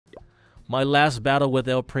My last battle with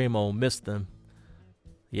El Primo. Missed them.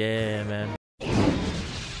 Yeah, man.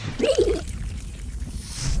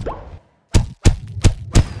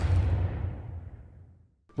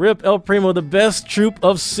 Rip El Primo, the best troop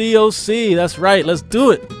of COC. That's right. Let's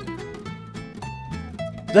do it.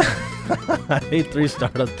 I hate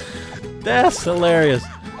 3-star. That's hilarious.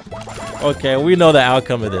 Okay, we know the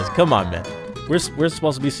outcome of this. Come on, man. We're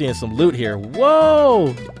supposed to be seeing some loot here.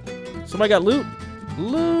 Whoa! Somebody got loot?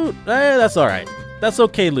 Loot! Eh, that's alright. That's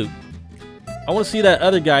okay loot. I want to see that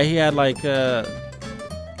other guy. He had like,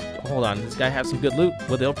 hold on. This guy had some good loot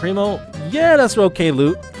with El Primo. Yeah, that's okay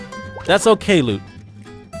loot. That's okay loot.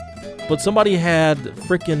 But somebody had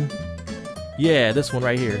freaking... Yeah, this one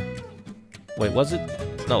right here. Wait, was it?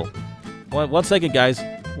 No. One second, guys.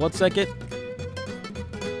 1 second.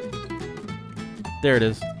 There it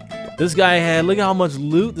is. This guy had... Look at how much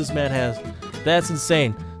loot this man has. That's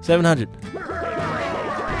insane. 700.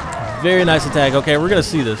 Very nice attack. Okay, we're going to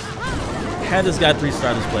see this. Had this guy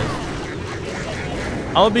 3-star this place.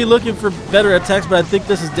 I'm going to be looking for better attacks, but I think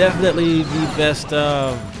this is definitely the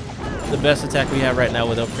best attack we have right now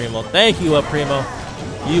with El Primo. Thank you, El Primo.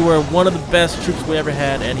 You were one of the best troops we ever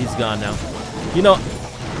had, and he's gone now. You know,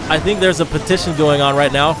 I think there's a petition going on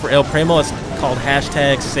right now for El Primo. It's called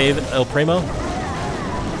 #SaveElPrimo.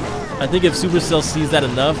 I think if Supercell sees that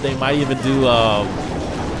enough, they might even do,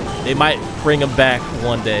 they might bring him back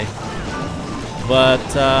one day. But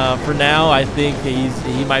for now, I think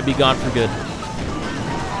he might be gone for good.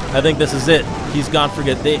 I think this is it. He's gone for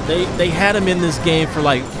good. They had him in this game for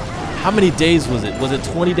like, how many days was it? Was it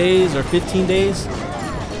 20 days or 15 days?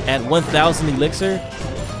 At 1,000 elixir?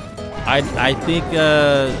 I think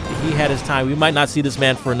he had his time. We might not see this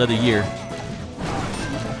man for another year.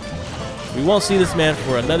 We won't see this man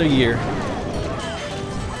for another year.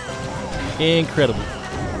 Incredible.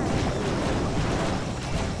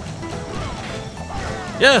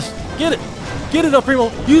 Yes! Get it! Get it, El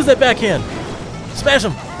Primo! Use that backhand! Smash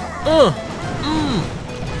him!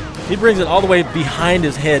 He brings it all the way behind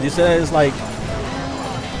his head. You see that? It's like...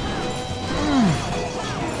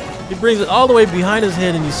 He brings it all the way behind his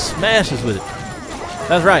head and he smashes with it.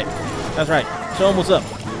 That's right. That's right. Show him what's up.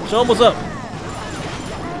 Show him what's up.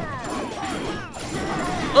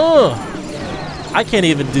 I can't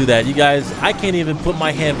even do that, you guys. I can't even put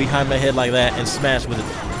my hand behind my head like that and smash with it.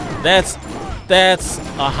 That's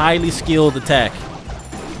a highly skilled attack.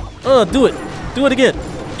 Do it. Do it again.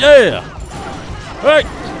 Yeah. All right.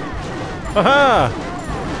 Haha.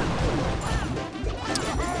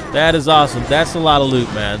 That is awesome. That's a lot of loot,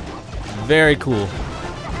 man. Very cool.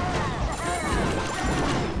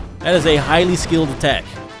 That is a highly skilled attack.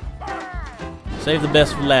 Save the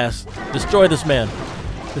best for last. Destroy this man.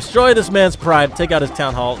 Destroy this man's pride. Take out his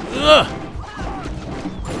town hall. Ugh.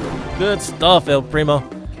 Good stuff, El Primo.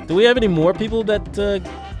 Do we have any more people that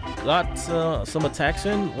got some attacks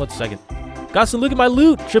in? 1 second. Godson, look at my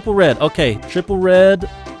loot. Triple red. Okay, triple red.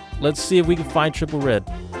 Let's see if we can find triple red.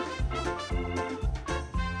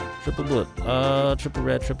 Triple blood. Triple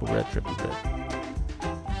red, triple red, triple red.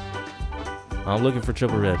 I'm looking for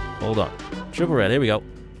triple red. Hold on. Triple red. Here we go.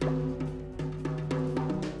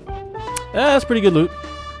 That's pretty good loot.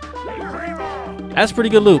 That's pretty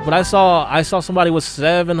good loot. But I saw somebody with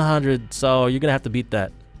 700, so you're gonna have to beat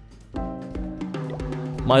that.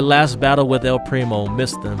 My last battle with El Primo.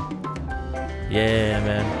 Missed them. Yeah,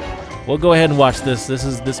 man. We'll go ahead and watch this.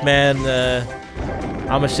 This man.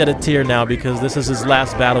 I'm gonna shed a tear now because this is his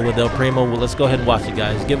last battle with El Primo. Well, let's go ahead and watch it,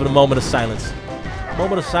 guys. Give it a moment of silence.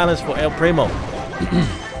 Moment of silence for El Primo.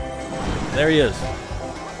 There he is.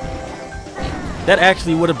 That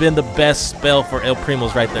actually would have been the best spell for El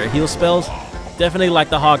Primo's right there. Heal spells, definitely like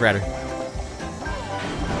the Hog Rider.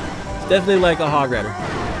 Definitely like a Hog Rider.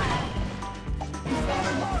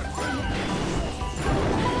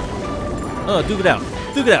 Duke it out.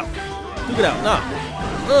 Duke it out. Duke it out. Nah.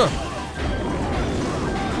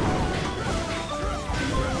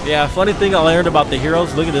 Yeah, funny thing I learned about the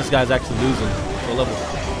heroes. Look at this guy's actually losing the level.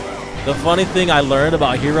 The funny thing I learned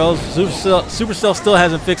about heroes, Supercell still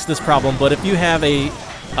hasn't fixed this problem, but if you have a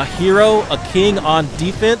hero, a king on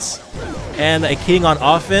defense, and a king on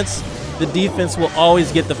offense, the defense will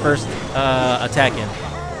always get the first attack in.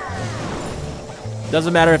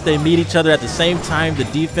 Doesn't matter if they meet each other at the same time, the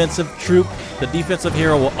defensive troop, the defensive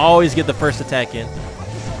hero will always get the first attack in.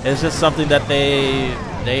 It's just something that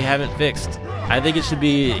they haven't fixed. I think it should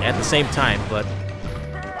be at the same time, but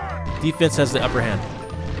defense has the upper hand.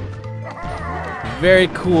 Very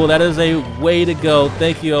cool. That is a way to go.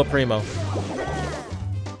 Thank you, El Primo.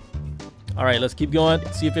 All right, let's keep going.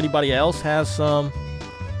 See if anybody else has some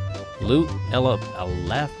loot.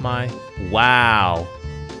 Wow.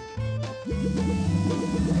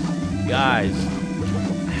 Guys,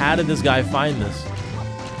 how did this guy find this?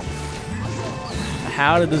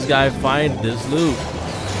 How did this guy find this loot?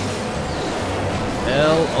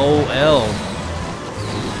 LOL.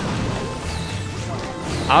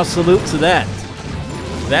 I'll salute to that.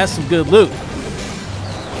 That's some good loot.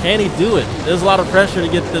 Can he do it? There's a lot of pressure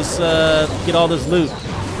to get this, get all this loot.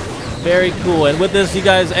 Very cool. And with this, you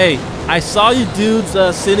guys, hey, I saw you dudes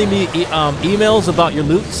sending me emails about your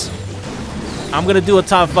loots. I'm gonna do a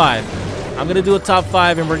top 5. I'm gonna do a top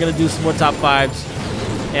 5, and we're gonna do some more top 5s.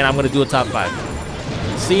 And I'm gonna do a top 5.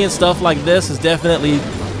 Seeing stuff like this is definitely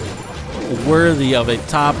worthy of a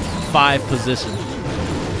top 5 position,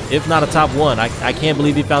 if not a top 1. I can't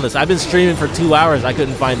believe you found this. I've been streaming for 2 hours. I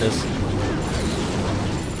couldn't find this.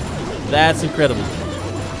 That's incredible.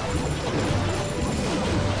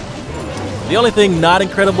 The only thing not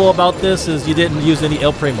incredible about this is you didn't use any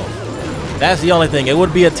El Primo. That's the only thing. It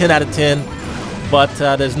would be a 10 out of 10, but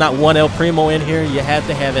there's not one El Primo in here. You have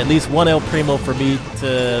to have at least one El Primo for me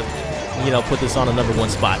to, you know, put this on a number 1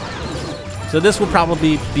 spot. So this will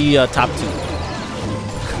probably be top 2.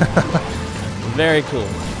 Very cool.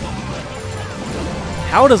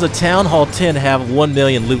 How does a Town Hall 10 have 1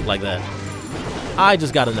 million loot like that? I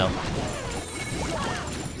just gotta know.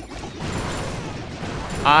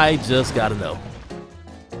 I just gotta know.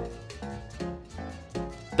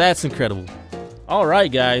 That's incredible. All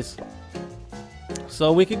right, guys.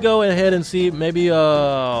 So we could go ahead and see maybe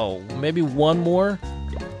one more.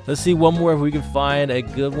 Let's see one more if we can find a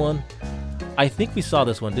good one. I think we saw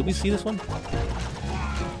this one. Did we see this one?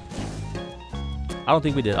 I don't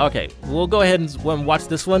think we did. Okay, we'll go ahead and watch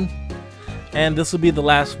this one, and this will be the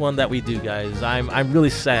last one that we do, guys. I'm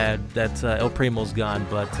really sad that El Primo's gone,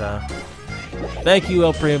 but thank you,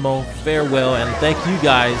 El Primo. Farewell, and thank you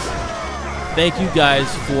guys. Thank you guys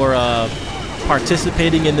for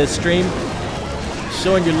participating in this stream,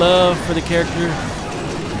 showing your love for the character,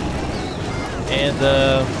 and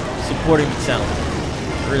supporting the channel.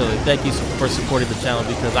 Really, thank you for supporting the channel,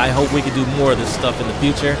 because I hope we can do more of this stuff in the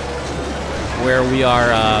future, where we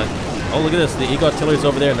are, oh, look at this, the Eagle Artillery's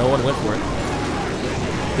over there, no one went for it.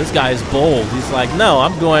 This guy is bold. He's like, no,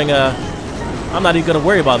 I'm going, I'm not even going to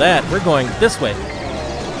worry about that. We're going this way.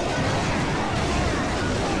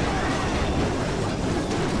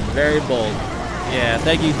 Very bold. Yeah,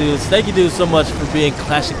 thank you, dudes. Thank you, dudes, so much for being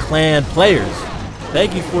Clash of Clans players.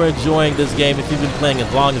 Thank you for enjoying this game. If you've been playing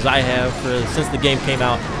as long as I have since the game came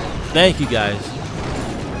out, thank you, guys.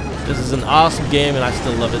 This is an awesome game, and I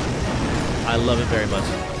still love it. I love it very much.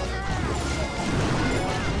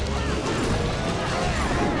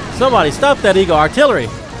 Somebody stop that Eagle Artillery.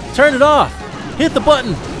 Turn it off. Hit the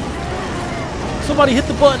button. Somebody hit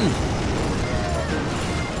the button.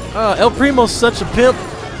 El Primo's such a pimp.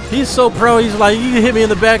 He's so pro. He's like, you can hit me in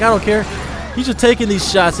the back. I don't care. He's just taking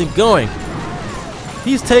these shots and going.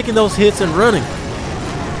 He's taking those hits and running.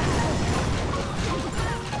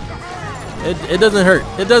 It doesn't hurt.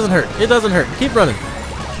 It doesn't hurt. It doesn't hurt. Keep running.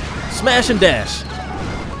 Smash and dash.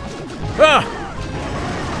 Ah!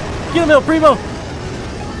 Get him, El Primo.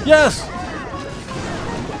 Yes.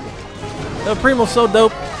 El Primo's so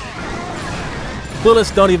dope. Bullets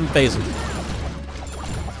don't even phase him.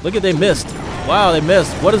 Look at, they missed. Wow, they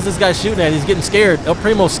missed. What is this guy shooting at? He's getting scared. El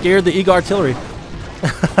Primo scared the Eagle Artillery.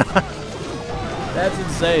 That's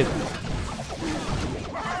insane.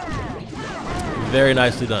 Very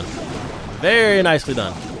nicely done. Very nicely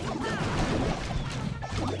done.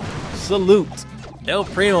 Salute. El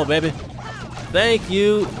Primo, baby. Thank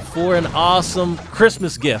you for an awesome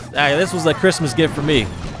Christmas gift. This was a Christmas gift for me.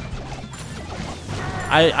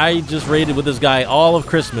 I just raided with this guy all of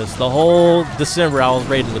Christmas. The whole December I was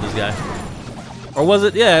raiding with this guy. Or was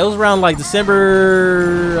it? Yeah, it was around like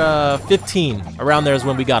December 15. Around there is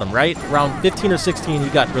when we got him, right? Around 15 or 16 he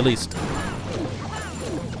got released.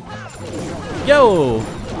 Yo!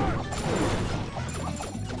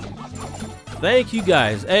 Thank you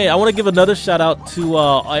guys. Hey, I want to give another shout out to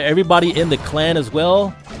everybody in the clan as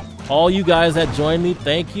well. All you guys that joined me,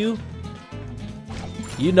 thank you.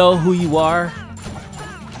 You know who you are.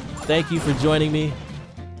 Thank you for joining me.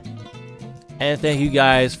 And thank you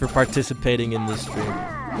guys for participating in this stream.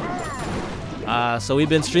 So we've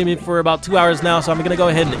been streaming for about 2 hours now, so I'm going to go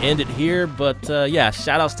ahead and end it here. But yeah,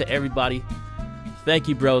 shout outs to everybody. Thank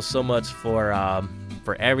you, bro, so much for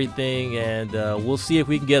everything. And we'll see if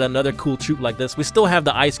we can get another cool troop like this. We still have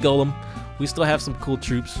the Ice Golem. We still have some cool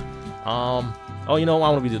troops. Oh, you know,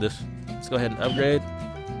 why don't we do this? Let's go ahead and upgrade.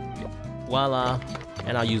 Voila.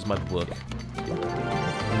 And I'll use my book.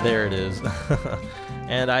 There it is.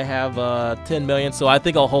 And I have 10 million, so I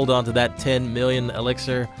think I'll hold on to that 10 million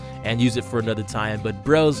elixir and use it for another time. But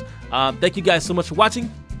bros, thank you guys so much for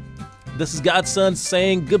watching. this is Godson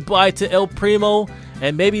saying goodbye to El Primo,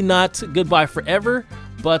 and maybe not goodbye forever,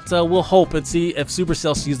 but we'll hope and see if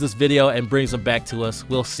Supercell sees this video and brings them back to us.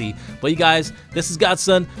 We'll see. But you guys, this is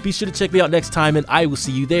Godson. Be sure to check me out next time, and I will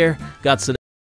see you there. Godson.